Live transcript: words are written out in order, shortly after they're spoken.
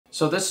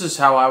So this is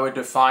how I would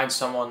define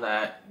someone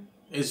that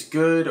is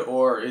good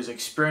or is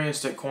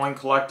experienced at coin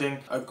collecting.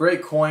 A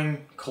great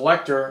coin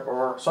collector,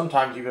 or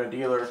sometimes even a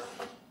dealer,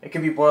 it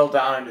can be boiled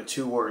down into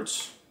two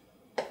words.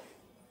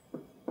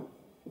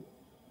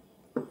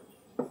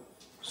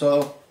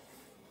 So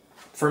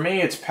for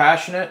me, it's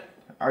passionate.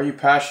 Are you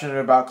passionate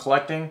about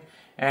collecting?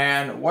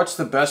 And what's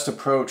the best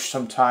approach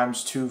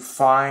sometimes to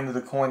find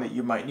the coin that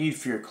you might need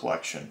for your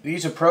collection?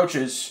 These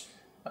approaches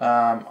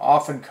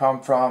often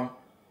come from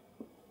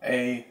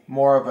a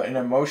more of an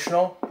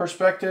emotional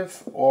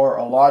perspective or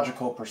a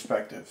logical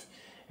perspective.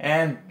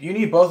 And you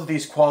need both of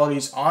these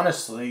qualities,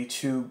 honestly,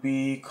 to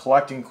be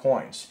collecting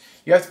coins.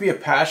 You have to be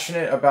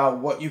passionate about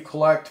what you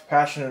collect,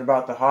 passionate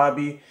about the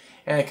hobby,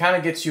 and it kind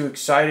of gets you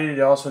excited.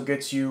 It also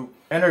gets you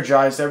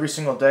energized every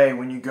single day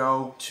when you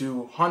go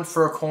to hunt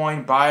for a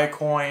coin, buy a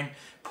coin,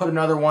 put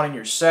another one in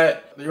your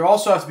set. You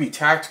also have to be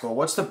tactical.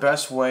 What's the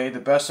best way, the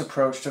best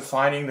approach to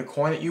finding the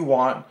coin that you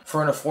want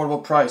for an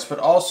affordable price, but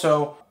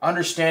also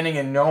understanding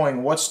and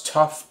knowing what's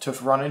tough to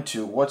run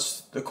into.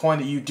 What's the coin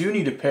that you do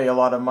need to pay a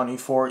lot of money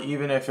for,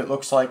 even if it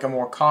looks like a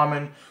more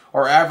common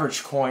or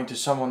average coin to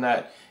someone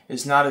that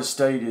is not as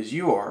studied as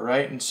you are,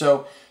 right? And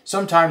so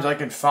sometimes I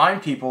can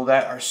find people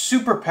that are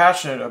super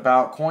passionate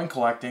about coin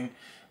collecting,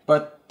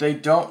 but they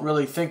don't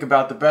really think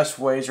about the best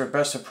ways or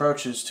best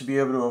approaches to be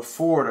able to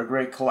afford a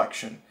great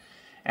collection.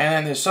 And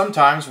then there's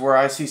sometimes where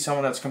I see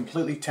someone that's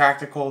completely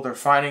tactical. They're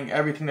finding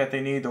everything that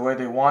they need the way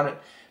they want it,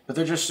 but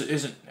there just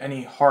isn't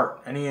any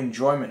heart, any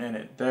enjoyment in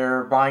it.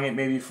 They're buying it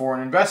maybe for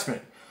an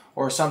investment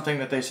or something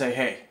that they say,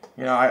 hey,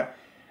 you know,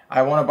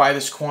 I want to buy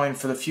this coin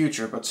for the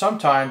future. But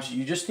sometimes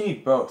you just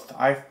need both.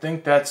 I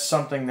think that's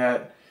something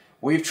that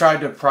we've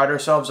tried to pride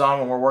ourselves on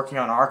when we're working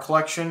on our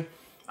collection.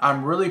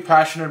 I'm really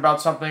passionate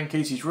about something.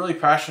 Casey's really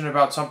passionate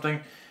about something.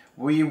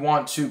 We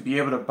want to be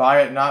able to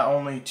buy it not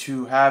only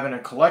to have in a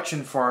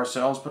collection for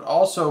ourselves, but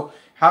also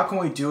how can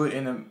we do it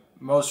in the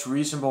most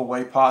reasonable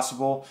way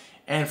possible.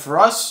 And for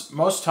us,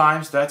 most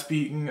times that's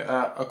being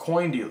a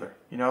coin dealer.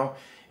 You know,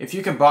 if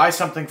you can buy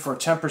something for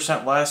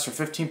 10% less or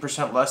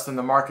 15% less than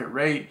the market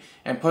rate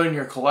and put it in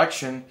your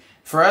collection,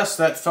 for us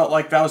that felt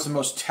like that was the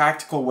most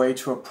tactical way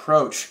to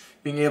approach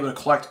being able to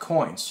collect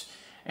coins.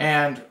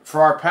 And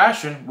for our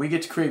passion, we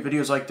get to create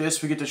videos like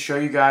this. We get to show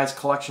you guys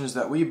collections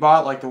that we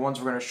bought, like the ones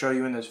we're going to show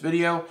you in this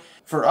video.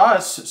 For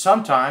us,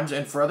 sometimes,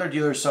 and for other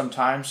dealers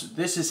sometimes,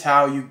 this is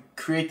how you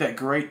create that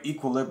great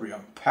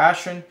equilibrium.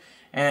 Passion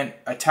and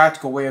a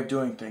tactical way of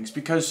doing things.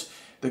 Because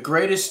the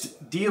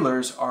greatest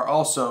dealers are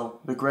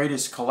also the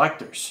greatest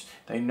collectors.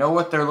 They know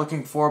what they're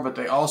looking for, but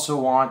they also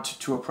want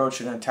to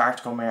approach it in a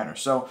tactical manner.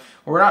 So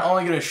we're not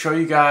only going to show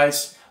you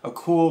guys a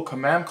cool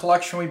commem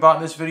collection we bought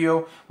in this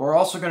video, we're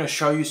also going to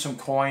show you some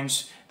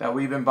coins that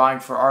we've been buying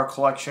for our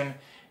collection,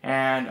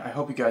 and I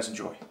hope you guys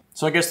enjoy.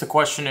 So I guess the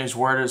question is,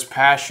 where does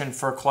passion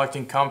for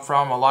collecting come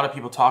from? A lot of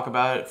people talk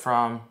about it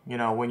from, you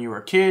know, when you were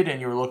a kid and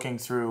you were looking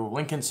through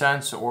Lincoln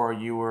Cents, or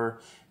you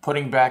were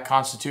putting back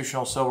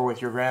constitutional silver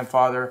with your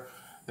grandfather.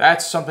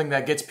 That's something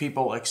that gets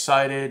people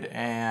excited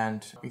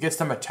and it gets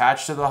them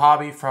attached to the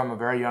hobby from a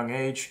very young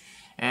age.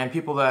 And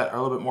people that are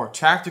a little bit more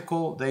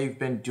tactical, they've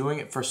been doing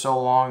it for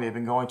so long. They've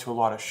been going to a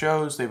lot of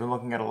shows. They've been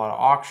looking at a lot of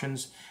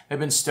auctions. They've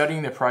been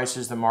studying the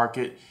prices, the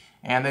market,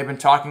 and they've been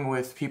talking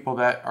with people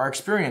that are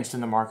experienced in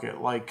the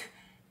market, like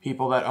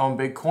people that own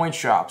big coin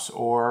shops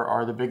or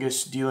are the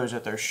biggest dealers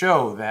at their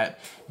show that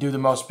do the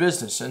most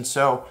business. And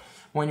so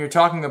when you're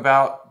talking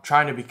about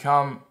trying to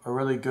become a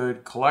really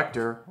good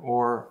collector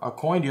or a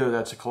coin dealer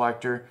that's a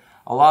collector,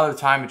 a lot of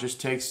the time it just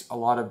takes a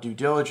lot of due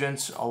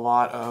diligence, a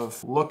lot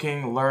of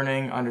looking,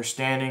 learning,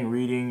 understanding,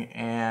 reading,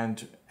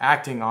 and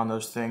acting on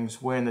those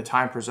things when the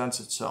time presents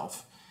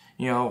itself.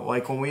 You know,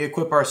 like when we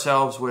equip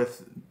ourselves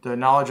with the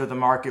knowledge of the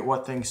market,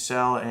 what things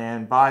sell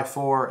and buy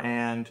for,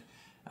 and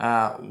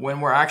when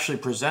we're actually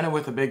presented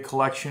with a big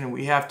collection,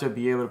 we have to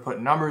be able to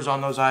put numbers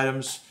on those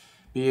items,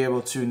 be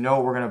able to know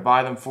what we're going to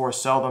buy them for,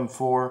 sell them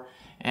for,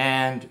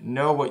 and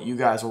know what you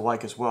guys will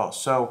like as well.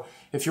 So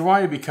if you're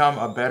wanting to become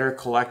a better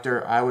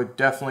collector, I would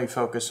definitely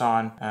focus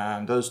on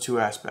those two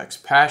aspects: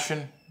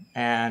 passion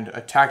and a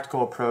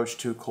tactical approach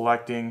to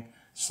collecting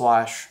 /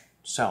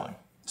 selling.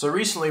 So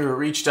recently we were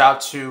reached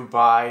out to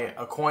by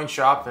a coin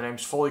shop. The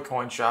name's Foley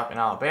Coin Shop in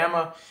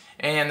Alabama.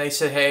 And they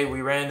said, hey,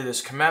 we ran into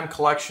this commem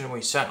collection.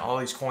 We sent all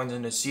these coins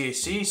into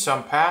CAC.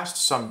 Some passed,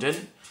 some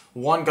didn't.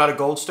 One got a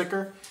gold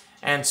sticker.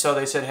 And so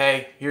they said,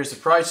 hey, here's the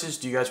prices.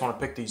 Do you guys want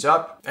to pick these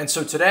up? And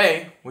so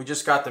today, we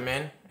just got them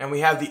in, and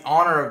we have the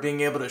honor of being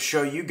able to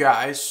show you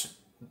guys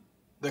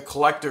the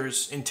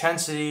collector's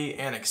intensity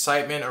and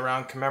excitement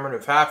around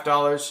commemorative half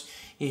dollars.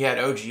 He had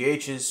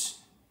OGHs.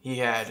 He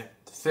had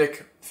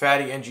thick,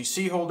 fatty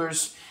NGC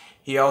holders.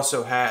 He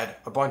also had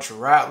a bunch of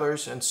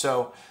rattlers. And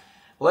so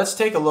let's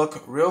take a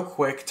look real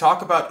quick,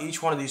 talk about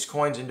each one of these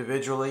coins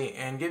individually,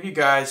 and give you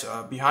guys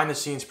a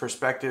behind-the-scenes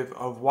perspective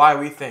of why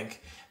we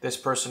think this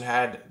person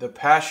had the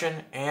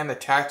passion and the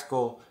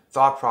tactical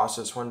thought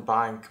process when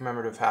buying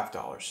commemorative half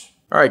dollars.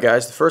 Alright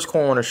guys, the first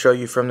coin I want to show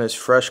you from this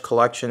fresh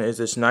collection is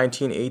this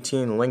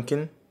 1918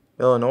 Lincoln,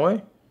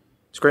 Illinois.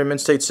 It's graded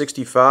mint state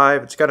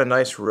 65. It's got a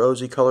nice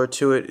rosy color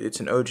to it. It's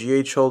an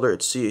OGH holder.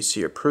 It's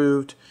CAC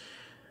approved.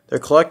 The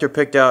collector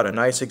picked out a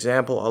nice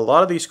example. A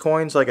lot of these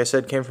coins, like I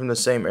said, came from the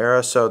same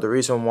era, so the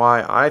reason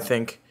why I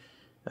think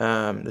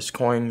this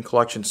coin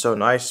collection is so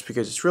nice is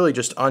because it's really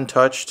just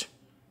untouched,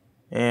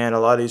 and a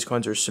lot of these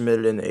coins are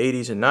submitted in the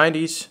 80s and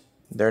 90s.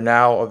 They're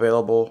now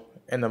available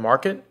in the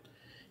market.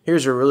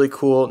 Here's a really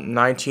cool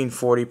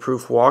 1940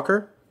 proof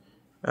Walker.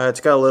 It's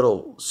got a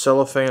little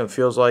cellophane, it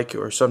feels like,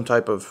 or some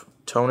type of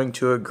toning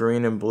to it,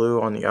 green and blue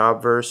on the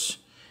obverse.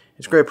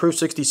 It's graded proof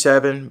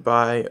 67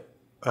 by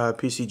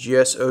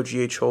PCGS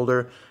OGH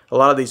holder. A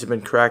lot of these have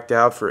been cracked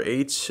out for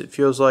 8s, it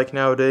feels like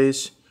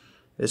nowadays.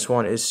 This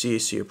one is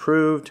CAC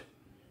approved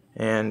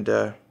and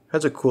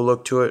has a cool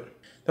look to it.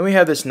 Then we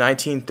have this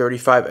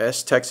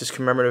 1935S Texas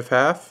commemorative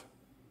half.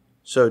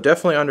 So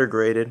definitely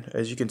undergraded,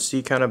 as you can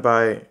see kind of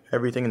by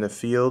everything in the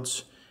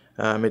fields.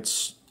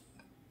 It's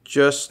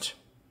just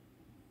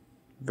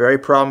very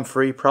problem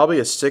free, probably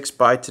a 6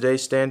 by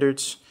today's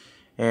standards,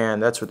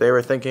 and that's what they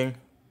were thinking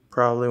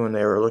probably when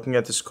they were looking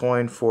at this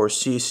coin for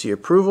CAC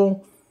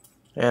approval,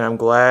 and I'm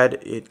glad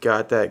it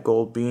got that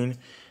gold bean.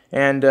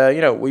 And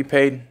you know, we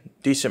paid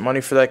decent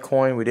money for that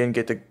coin. We didn't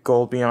get the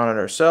gold bean on it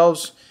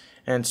ourselves,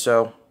 and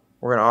so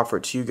we're going to offer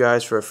it to you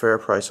guys for a fair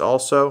price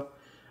also.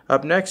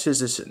 Up next is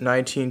this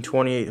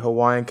 1928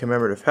 Hawaiian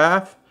commemorative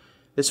half.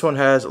 This one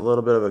has a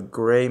little bit of a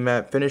gray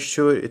matte finish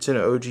to it. It's an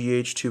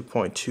OGH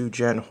 2.2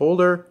 gen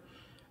holder.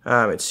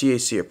 It's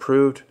CAC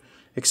approved.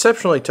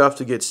 Exceptionally tough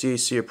to get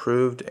CAC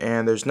approved,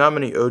 and there's not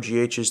many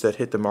OGHs that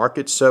hit the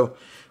market. So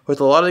with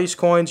a lot of these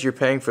coins, you're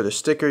paying for the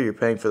sticker, you're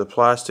paying for the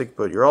plastic,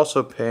 but you're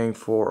also paying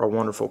for a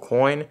wonderful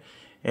coin.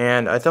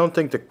 And I don't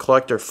think the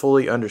collector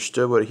fully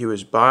understood what he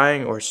was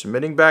buying or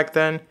submitting back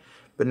then.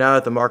 But now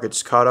that the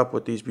market's caught up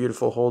with these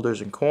beautiful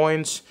holders and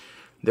coins,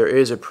 there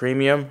is a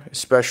premium,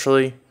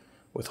 especially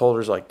with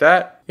holders like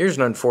that. Here's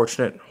an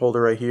unfortunate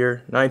holder right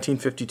here,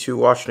 1952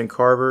 Washington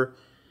Carver.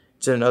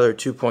 It's in another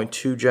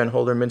 2.2 gen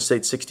holder, mint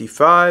state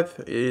 65.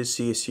 It is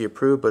CAC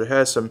approved, but it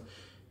has some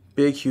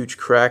big, huge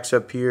cracks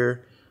up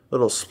here,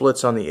 little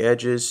splits on the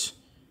edges,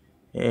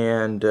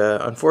 and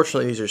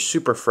unfortunately these are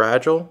super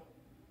fragile.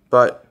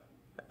 But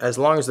as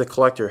long as the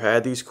collector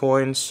had these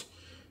coins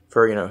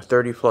for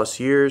 30 plus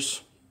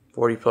years,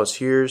 40 plus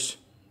years,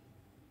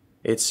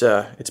 it's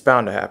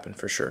bound to happen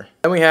for sure.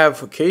 Then we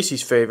have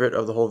Casey's favorite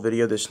of the whole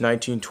video, this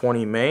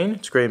 1920 Maine.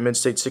 It's graded mint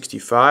state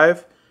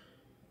 65.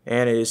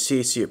 And it is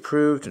CAC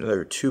approved,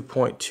 another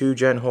 2.2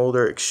 gen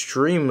holder,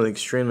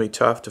 extremely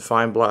tough to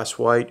find blast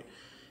white.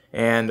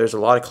 And there's a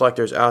lot of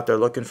collectors out there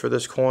looking for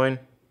this coin.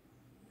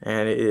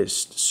 And it is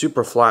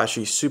super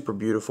flashy, super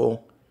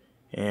beautiful.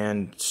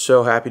 And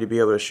so happy to be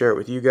able to share it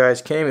with you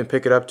guys. Can't even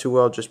pick it up too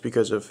well just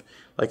because of,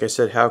 like I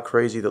said, how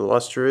crazy the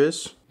luster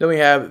is. Then we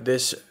have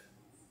this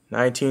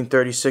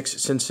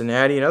 1936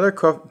 Cincinnati, another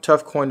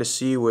tough coin to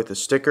see with a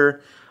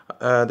sticker.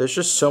 There's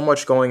just so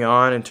much going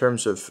on in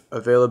terms of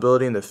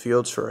availability in the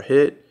fields for a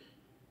hit.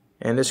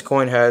 And this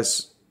coin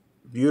has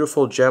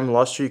beautiful gem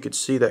luster. You could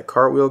see that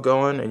cartwheel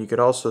going, and you could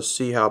also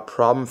see how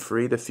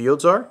problem-free the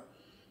fields are.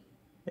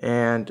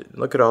 And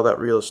look at all that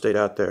real estate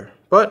out there.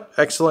 But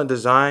excellent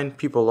design.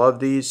 People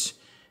love these,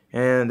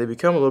 and they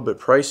become a little bit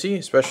pricey,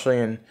 especially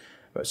in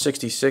about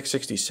 66,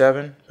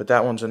 67. But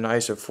that one's a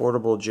nice,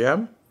 affordable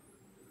gem.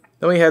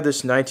 Then we have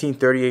this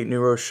 1938 New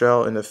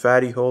Rochelle in the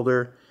fatty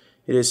holder.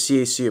 It is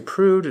CAC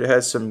approved. It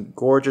has some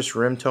gorgeous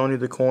rim tone to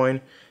the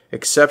coin.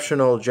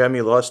 Exceptional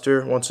gemmy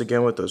luster. Once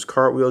again with those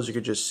cartwheels you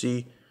could just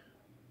see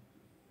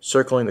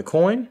circling the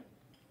coin.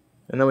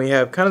 And then we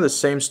have kind of the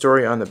same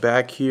story on the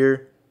back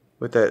here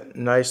with that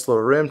nice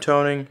little rim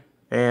toning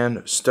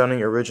and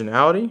stunning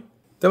originality.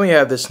 Then we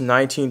have this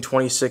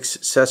 1926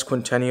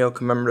 Sesquicentennial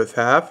commemorative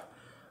half.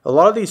 A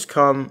lot of these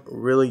come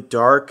really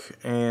dark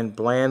and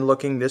bland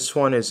looking. This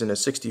one is in a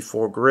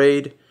 64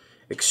 grade.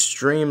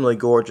 Extremely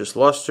gorgeous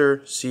luster,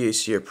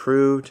 CAC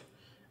approved.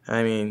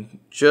 I mean,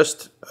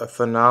 just a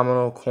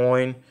phenomenal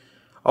coin.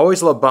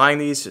 Always love buying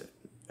these.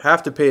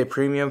 Have to pay a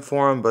premium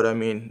for them, but I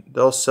mean,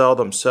 they'll sell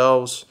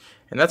themselves.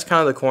 And that's kind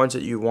of the coins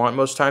that you want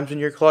most times in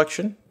your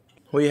collection.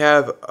 We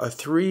have a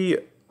 3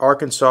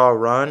 Arkansas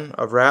run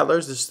of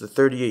Rattlers. This is the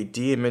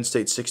 38D in mint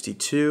state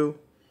 62.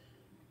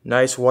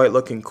 Nice white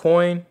looking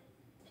coin.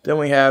 Then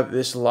we have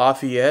this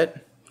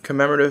Lafayette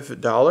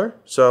commemorative dollar,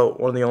 so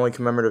one of the only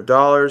commemorative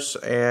dollars,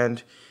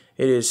 and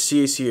it is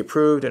CAC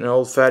approved, an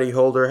old fatty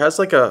holder. It has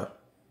like a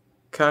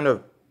kind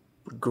of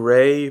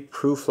gray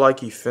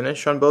proof-likey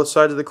finish on both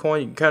sides of the coin.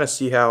 You can kind of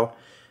see how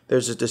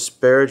there's a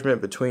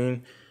disparagement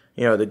between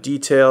the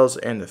details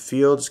and the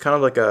field. It's kind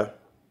of like a,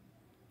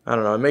 I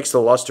don't know, it makes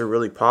the luster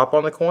really pop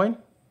on the coin.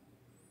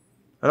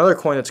 Another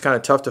coin that's kind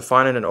of tough to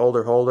find in an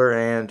older holder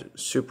and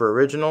super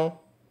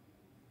original,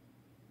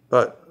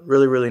 but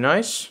really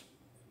nice.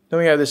 Then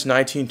we have this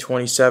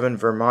 1927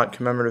 Vermont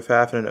commemorative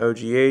half in an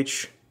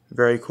OGH.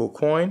 Very cool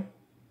coin.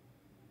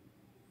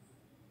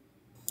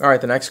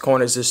 Alright, the next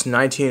coin is this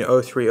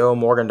 19030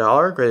 Morgan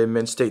dollar, graded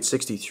mint state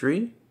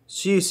 63.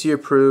 CAC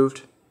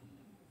approved.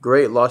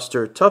 Great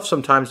luster. Tough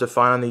sometimes to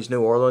find on these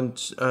New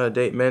Orleans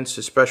date mints,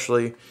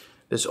 especially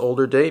this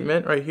older date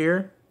mint right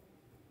here.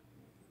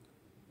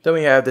 Then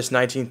we have this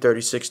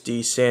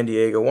 1936D San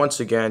Diego.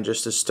 Once again,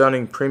 just a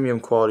stunning premium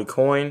quality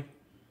coin.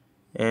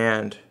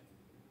 And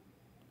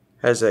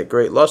has that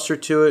great luster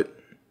to it.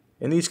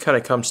 And these kind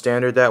of come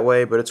standard that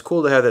way, but it's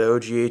cool to have that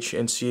OGH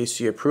and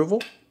CAC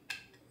approval.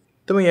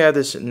 Then we have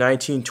this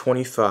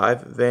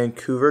 1925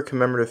 Vancouver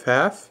commemorative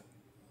half.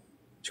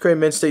 It's great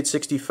mint state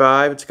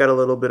 65. It's got a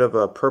little bit of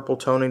a purple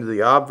toning to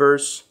the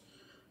obverse.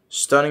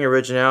 Stunning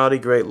originality,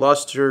 great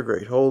luster,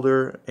 great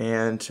holder,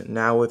 and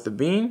now with the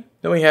bean.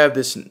 Then we have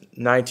this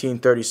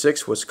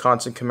 1936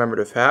 Wisconsin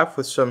commemorative half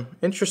with some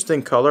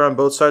interesting color on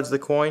both sides of the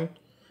coin.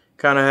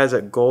 Kind of has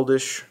a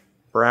goldish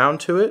brown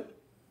to it.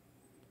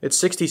 It's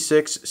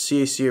 66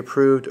 CAC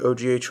approved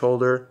OGH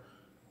holder.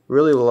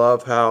 Really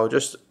love how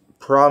just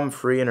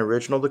problem-free and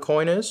original the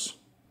coin is.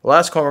 The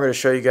last coin we're going to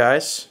show you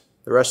guys,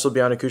 the rest will be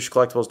on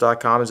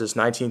AcousticCollectibles.com, is this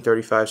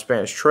 1935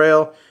 Spanish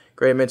Trail.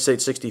 Great mint state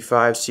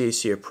 65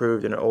 CAC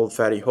approved in an old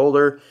fatty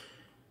holder.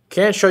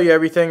 Can't show you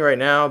everything right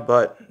now,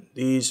 but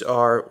these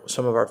are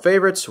some of our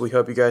favorites. We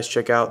hope you guys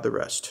check out the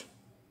rest.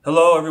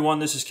 Hello everyone,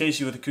 this is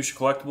Casey with Acoustic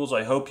Collectibles.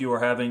 I hope you are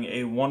having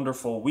a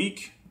wonderful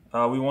week.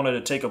 We wanted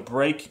to take a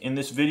break in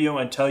this video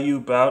and tell you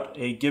about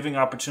a giving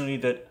opportunity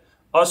that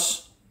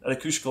us at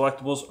Acoustic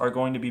Collectibles are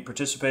going to be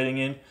participating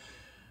in.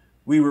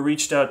 We were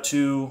reached out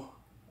to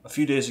a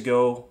few days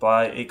ago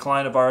by a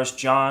client of ours,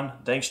 John.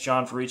 Thanks,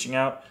 John, for reaching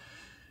out.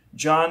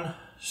 John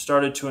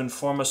started to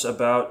inform us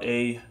about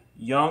a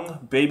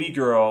young baby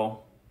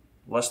girl,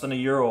 less than a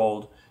year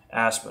old,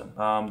 Aspen.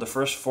 The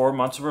first 4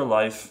 months of her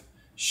life,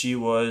 she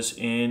was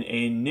in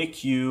a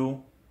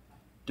NICU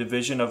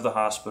division of the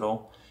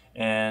hospital,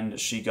 and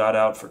she got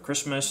out for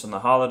Christmas and the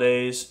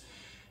holidays.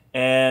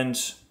 And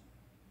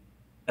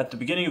at the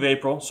beginning of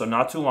April, so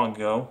not too long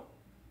ago,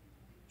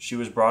 she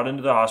was brought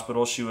into the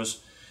hospital. She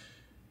was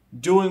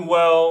doing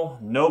well,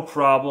 no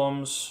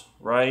problems,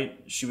 right?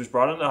 She was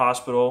brought into the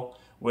hospital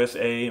with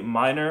a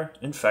minor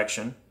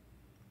infection,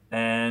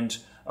 and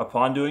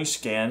upon doing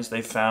scans,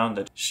 they found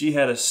that she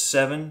had a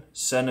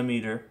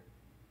 7-centimeter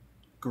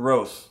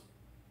growth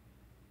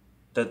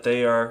that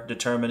they are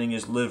determining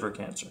is liver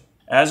cancer.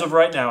 As of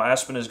right now,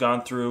 Aspen has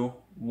gone through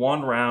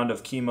 1 round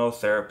of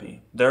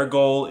chemotherapy. Their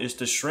goal is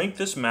to shrink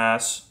this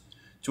mass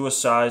to a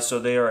size so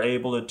they are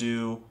able to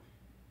do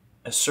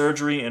a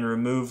surgery and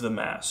remove the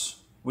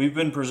mass. We've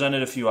been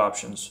presented a few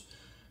options.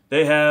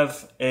 They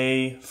have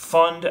a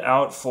fund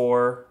out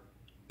for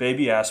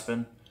baby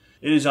Aspen.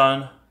 It is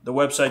on the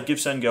website Give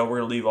Send Go. We're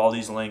going to leave all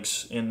these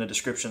links in the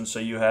description so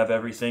you have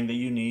everything that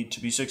you need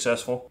to be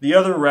successful. The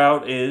other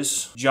route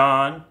is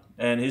John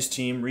and his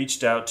team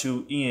reached out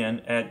to Ian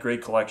at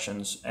Great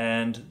Collections,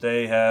 and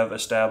they have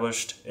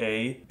established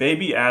a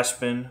baby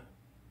Aspen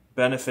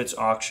benefits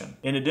auction.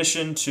 In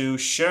addition to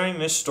sharing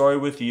this story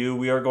with you,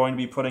 we are going to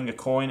be putting a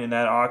coin in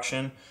that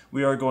auction.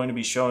 We are going to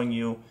be showing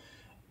you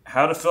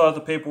how to fill out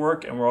the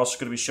paperwork, and we're also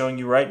going to be showing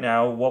you right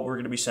now what we're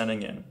going to be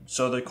sending in.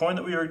 So the coin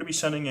that we are going to be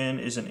sending in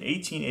is an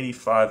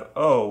 1885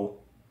 O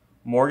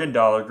Morgan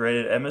dollar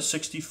graded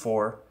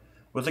MS64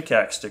 with a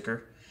CAC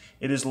sticker.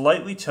 It is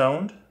lightly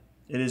toned.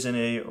 It is in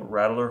a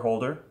rattler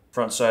holder.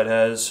 Front side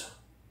has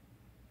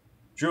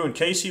Drew and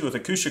Casey with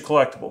Acoustic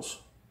Collectibles.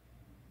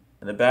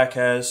 And the back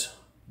has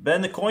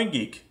Ben the Coin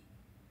Geek.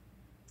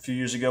 A few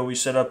years ago we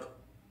set up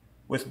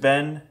with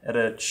Ben at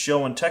a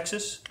show in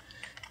Texas,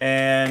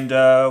 and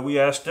we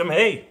asked him,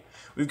 hey,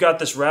 we've got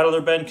this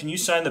rattler, Ben, can you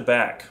sign the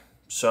back?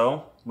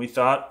 So we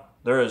thought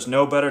there is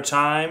no better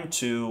time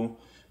to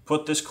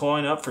put this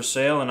coin up for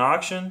sale and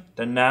auction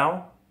than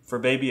now for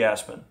baby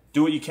Aspen.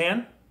 Do what you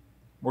can.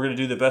 We're going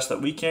to do the best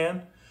that we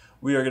can.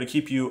 We are going to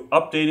keep you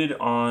updated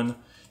on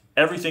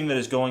everything that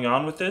is going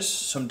on with this.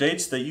 Some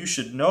dates that you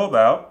should know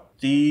about.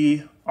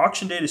 The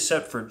auction date is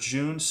set for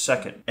June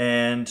 2nd,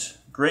 and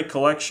Great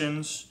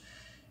Collections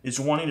is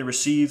wanting to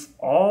receive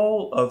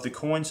all of the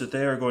coins that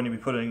they are going to be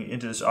putting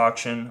into this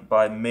auction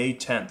by May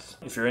 10th.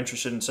 If you're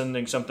interested in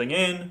sending something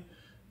in,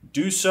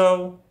 do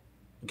so.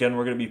 Again,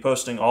 we're going to be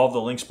posting all of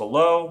the links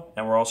below,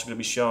 and we're also going to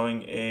be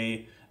showing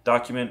a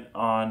document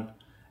on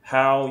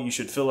how you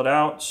should fill it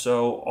out.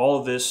 So all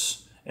of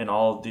this and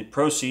all of the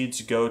proceeds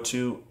go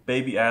to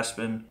Baby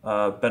Aspen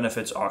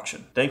Benefits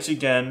Auction. Thanks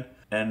again,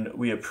 and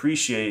we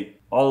appreciate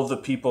all of the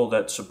people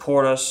that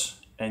support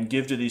us and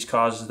give to these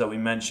causes that we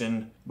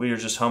mentioned. We are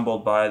just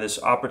humbled by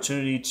this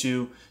opportunity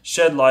to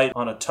shed light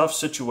on a tough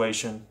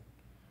situation,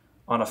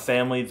 on a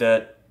family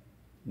that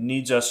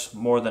needs us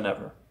more than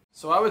ever.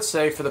 So I would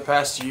say for the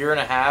past year and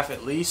a half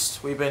at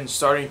least, we've been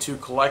starting to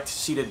collect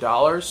seeded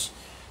dollars.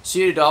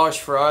 Seeded dollars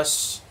for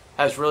us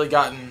has really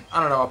gotten, I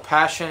don't know, a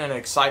passion and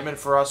excitement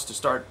for us to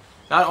start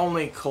not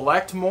only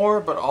collect more,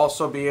 but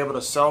also be able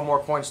to sell more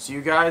coins to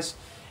you guys.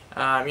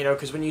 You know,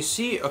 because when you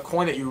see a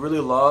coin that you really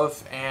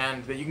love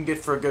and that you can get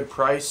for a good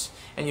price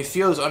and you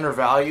feel is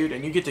undervalued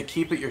and you get to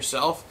keep it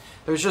yourself,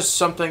 there's just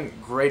something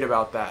great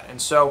about that.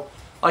 And so,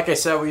 like I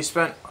said, we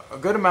spent a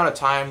good amount of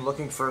time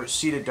looking for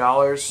seeded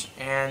dollars,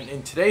 and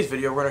in today's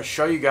video we're going to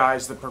show you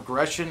guys the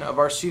progression of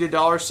our seeded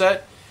dollar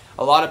set.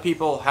 A lot of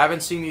people haven't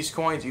seen these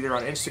coins either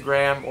on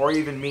Instagram or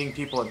even meeting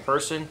people in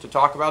person to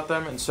talk about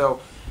them, and so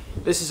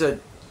this is a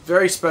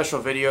very special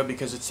video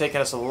because it's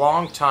taken us a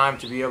long time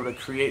to be able to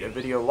create a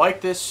video like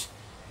this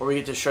where we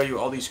get to show you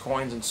all these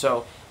coins. And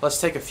so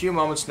let's take a few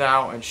moments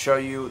now and show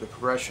you the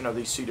progression of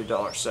the seeded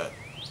dollar set.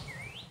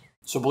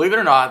 So believe it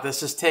or not, this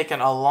has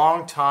taken a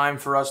long time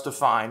for us to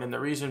find, and the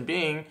reason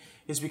being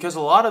is because a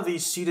lot of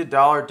these seeded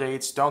dollar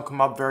dates don't come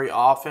up very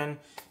often,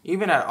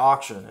 even at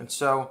auction. And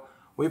so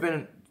we've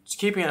been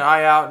keeping an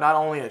eye out not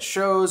only at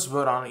shows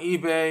but on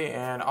eBay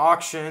and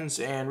auctions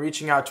and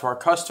reaching out to our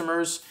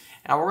customers.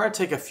 And we're going to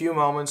take a few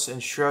moments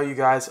and show you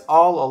guys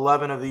all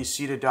 11 of these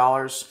seeded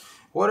dollars.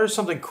 What is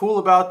something cool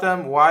about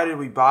them? Why did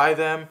we buy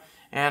them?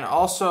 And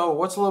also,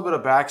 what's a little bit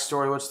of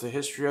backstory? What's the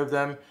history of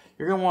them?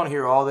 You're going to want to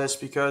hear all this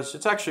because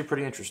it's actually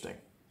pretty interesting.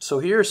 So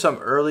here are some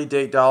early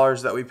date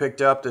dollars that we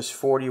picked up, this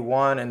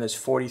 41 and this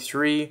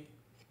 43.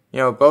 You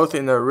know, both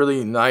in the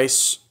really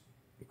nice,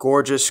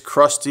 gorgeous,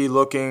 crusty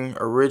looking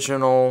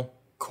original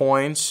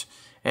coins.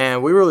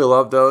 And we really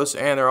love those.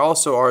 And there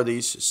also are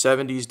these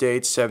 70s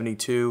dates,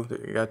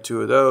 72. You got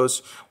two of those.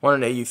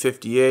 One in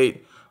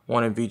AU58,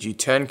 one in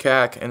VG10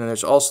 CAC. And then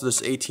there's also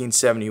this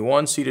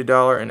 1871 seeded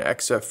dollar in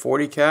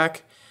XF40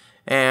 CAC.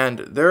 And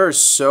there are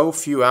so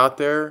few out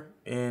there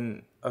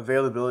in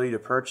availability to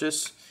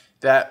purchase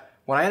that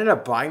when I ended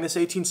up buying this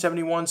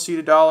 1871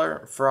 seeded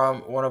dollar from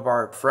one of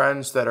our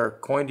friends that are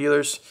coin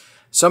dealers,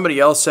 somebody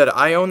else said,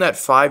 I owned that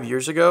 5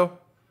 years ago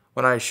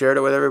when I shared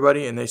it with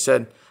everybody. And they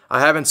said,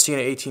 I haven't seen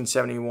an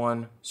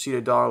 1871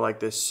 seeded dollar like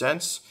this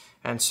since.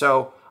 And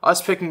so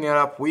us picking it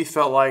up, we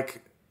felt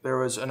like there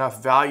was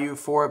enough value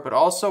for it, but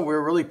also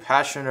we're really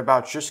passionate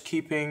about just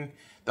keeping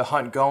the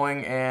hunt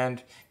going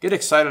and get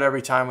excited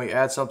every time we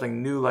add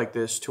something new like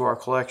this to our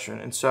collection.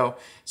 And so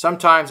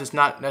sometimes it's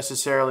not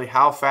necessarily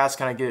how fast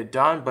can I get it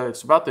done, but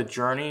it's about the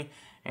journey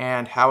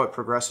and how it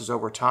progresses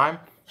over time.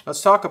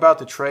 Let's talk about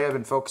the tray I've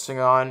been focusing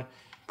on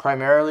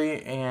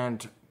primarily,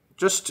 and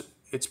just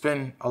it's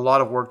been a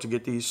lot of work to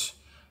get these.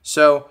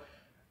 So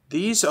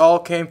these all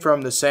came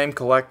from the same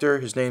collector.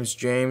 His name's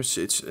James.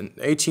 It's an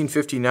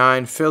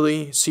 1859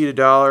 Philly seeded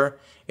dollar,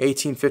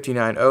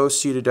 1859 O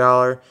seeded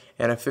dollar,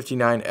 and a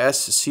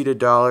 59S seeded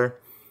dollar.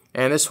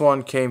 And this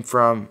one came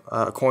from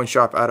a coin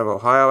shop out of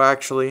Ohio,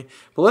 actually.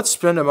 But let's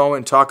spend a moment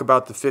and talk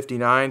about the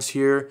 59s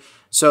here.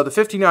 So the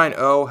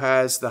 59O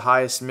has the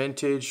highest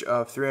mintage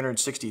of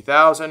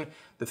 360,000.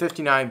 The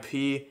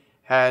 59P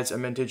has a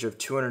mintage of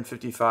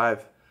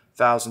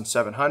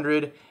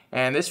 255,700.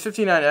 And this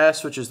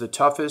 59S, which is the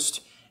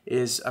toughest,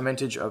 is a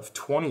mintage of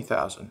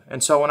 20,000.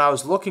 And so when I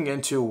was looking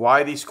into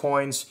why these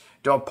coins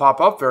don't pop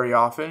up very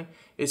often,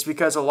 it's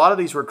because a lot of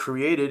these were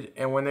created,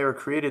 and when they were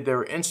created, they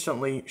were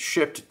instantly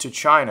shipped to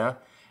China,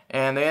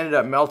 and they ended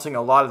up melting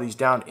a lot of these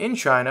down in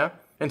China.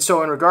 And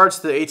so in regards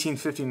to the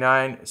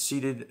 1859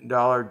 seeded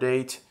dollar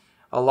date,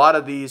 a lot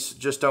of these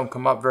just don't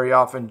come up very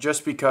often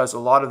just because a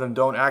lot of them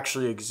don't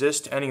actually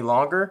exist any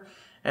longer.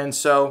 And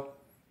so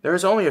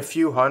there's only a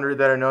few hundred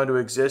that are known to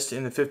exist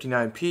in the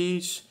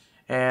 59Ps,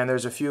 and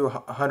there's a few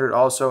hundred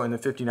also in the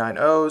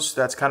 59Os.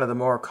 That's kind of the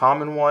more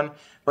common one.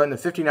 But in the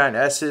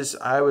 59Ss,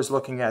 I was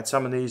looking at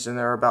some of these, and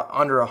they're about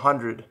under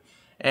 100.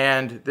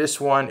 And this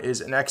one is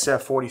an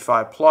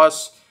XF45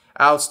 Plus,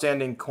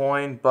 outstanding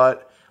coin.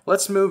 But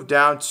let's move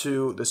down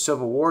to the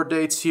Civil War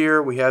dates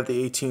here. We have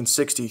the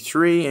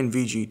 1863 in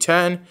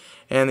VG10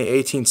 and the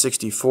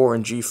 1864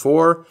 in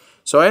G4.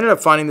 So I ended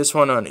up finding this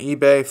one on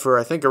eBay for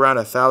I think around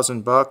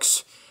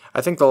 $1,000. I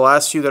think the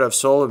last few that I've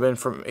sold have been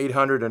from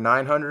 800 to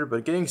 900,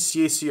 but getting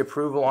CAC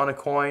approval on a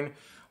coin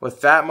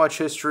with that much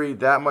history,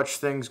 that much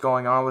things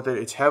going on with it,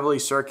 it's heavily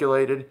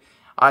circulated.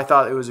 I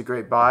thought it was a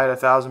great buy at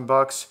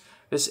 $1,000.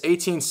 This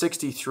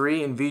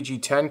 1863 in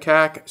VG10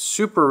 CAC,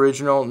 super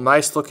original,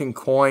 nice looking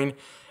coin,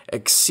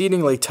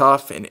 exceedingly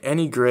tough in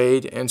any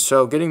grade, and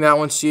so getting that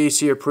one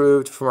CAC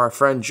approved from our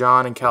friend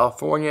John in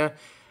California.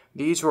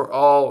 These were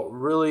all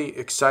really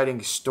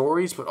exciting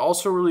stories, but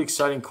also really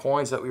exciting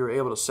coins that we were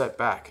able to set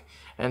back.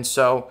 And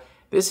so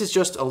this is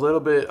just a little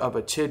bit of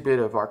a tidbit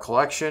of our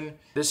collection.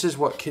 This is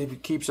what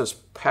keeps us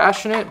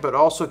passionate, but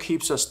also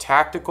keeps us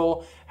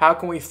tactical. How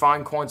can we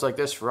find coins like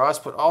this for us,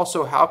 but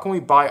also how can we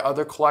buy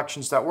other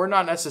collections that we're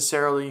not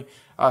necessarily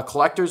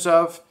collectors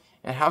of,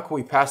 and how can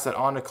we pass that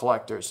on to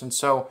collectors? And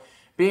so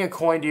being a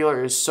coin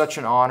dealer is such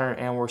an honor,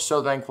 and we're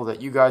so thankful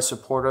that you guys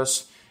support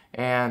us.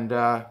 And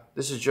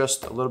this is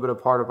just a little bit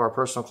of part of our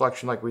personal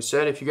collection, like we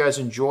said. If you guys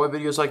enjoy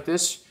videos like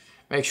this,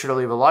 make sure to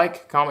leave a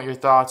like, comment your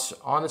thoughts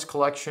on this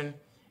collection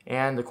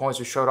and the coins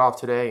we showed off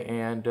today,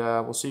 and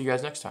we'll see you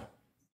guys next time.